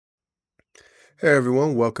Hey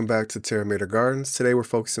everyone, welcome back to Terramator Gardens. Today we're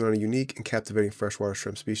focusing on a unique and captivating freshwater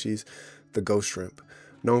shrimp species, the ghost shrimp.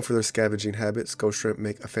 Known for their scavenging habits, ghost shrimp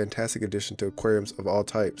make a fantastic addition to aquariums of all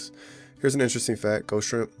types. Here's an interesting fact: ghost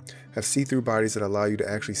shrimp have see-through bodies that allow you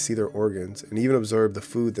to actually see their organs and even observe the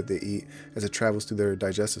food that they eat as it travels through their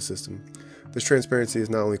digestive system. This transparency is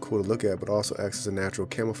not only cool to look at, but also acts as a natural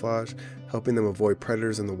camouflage, helping them avoid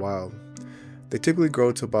predators in the wild. They typically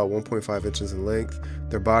grow to about 1.5 inches in length.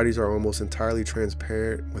 Their bodies are almost entirely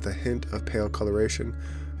transparent with a hint of pale coloration,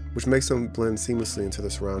 which makes them blend seamlessly into their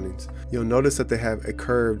surroundings. You'll notice that they have a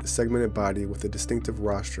curved, segmented body with a distinctive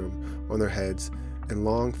rostrum on their heads and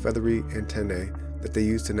long, feathery antennae that they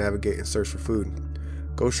use to navigate and search for food.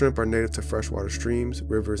 Ghost shrimp are native to freshwater streams,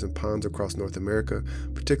 rivers, and ponds across North America,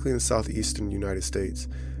 particularly in the Southeastern United States.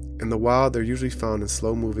 In the wild, they're usually found in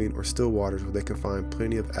slow-moving or still waters where they can find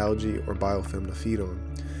plenty of algae or biofilm to feed on.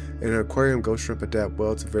 In an aquarium, ghost shrimp adapt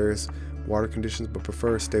well to various water conditions but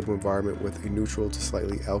prefer a stable environment with a neutral to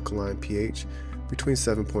slightly alkaline pH between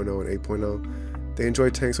 7.0 and 8.0. They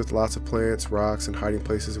enjoy tanks with lots of plants, rocks, and hiding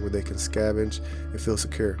places where they can scavenge and feel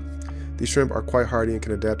secure. These shrimp are quite hardy and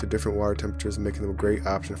can adapt to different water temperatures, making them a great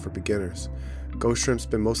option for beginners. Ghost shrimp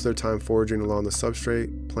spend most of their time foraging along the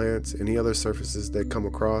substrate, plants, and any other surfaces they come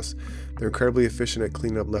across. They're incredibly efficient at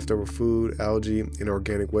cleaning up leftover food, algae, and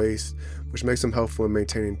organic waste, which makes them helpful in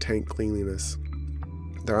maintaining tank cleanliness.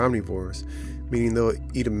 They're omnivores, meaning they'll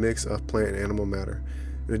eat a mix of plant and animal matter.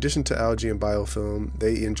 In addition to algae and biofilm,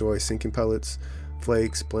 they enjoy sinking pellets,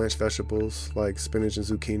 flakes, blanched vegetables like spinach and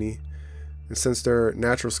zucchini. And since they're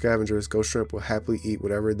natural scavengers, ghost shrimp will happily eat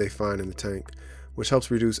whatever they find in the tank, which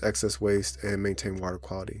helps reduce excess waste and maintain water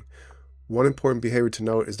quality. One important behavior to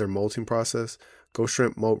note is their molting process. Ghost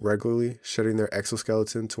shrimp molt regularly, shedding their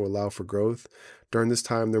exoskeleton to allow for growth. During this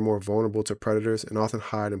time, they're more vulnerable to predators and often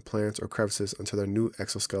hide in plants or crevices until their new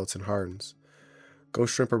exoskeleton hardens.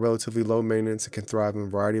 Ghost shrimp are relatively low maintenance and can thrive in a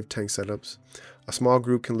variety of tank setups. A small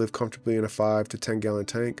group can live comfortably in a 5 to 10 gallon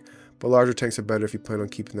tank, but larger tanks are better if you plan on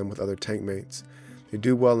keeping them with other tank mates. They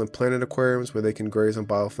do well in planted aquariums where they can graze on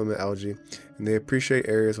biofilm and algae, and they appreciate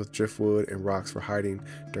areas with driftwood and rocks for hiding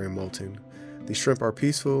during molting. These shrimp are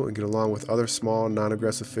peaceful and get along with other small,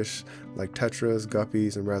 non-aggressive fish like tetras,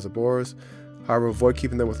 guppies, and rasibores. However, avoid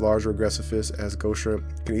keeping them with larger aggressive fish, as ghost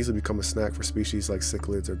shrimp can easily become a snack for species like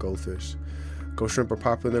cichlids or goldfish. Ghost shrimp are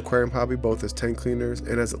popular in the aquarium hobby both as tank cleaners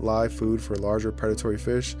and as live food for larger predatory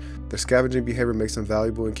fish. Their scavenging behavior makes them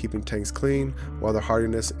valuable in keeping tanks clean, while their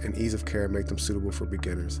hardiness and ease of care make them suitable for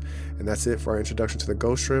beginners. And that's it for our introduction to the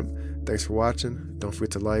ghost shrimp. Thanks for watching. Don't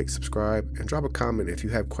forget to like, subscribe, and drop a comment if you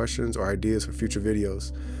have questions or ideas for future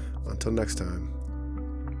videos. Until next time.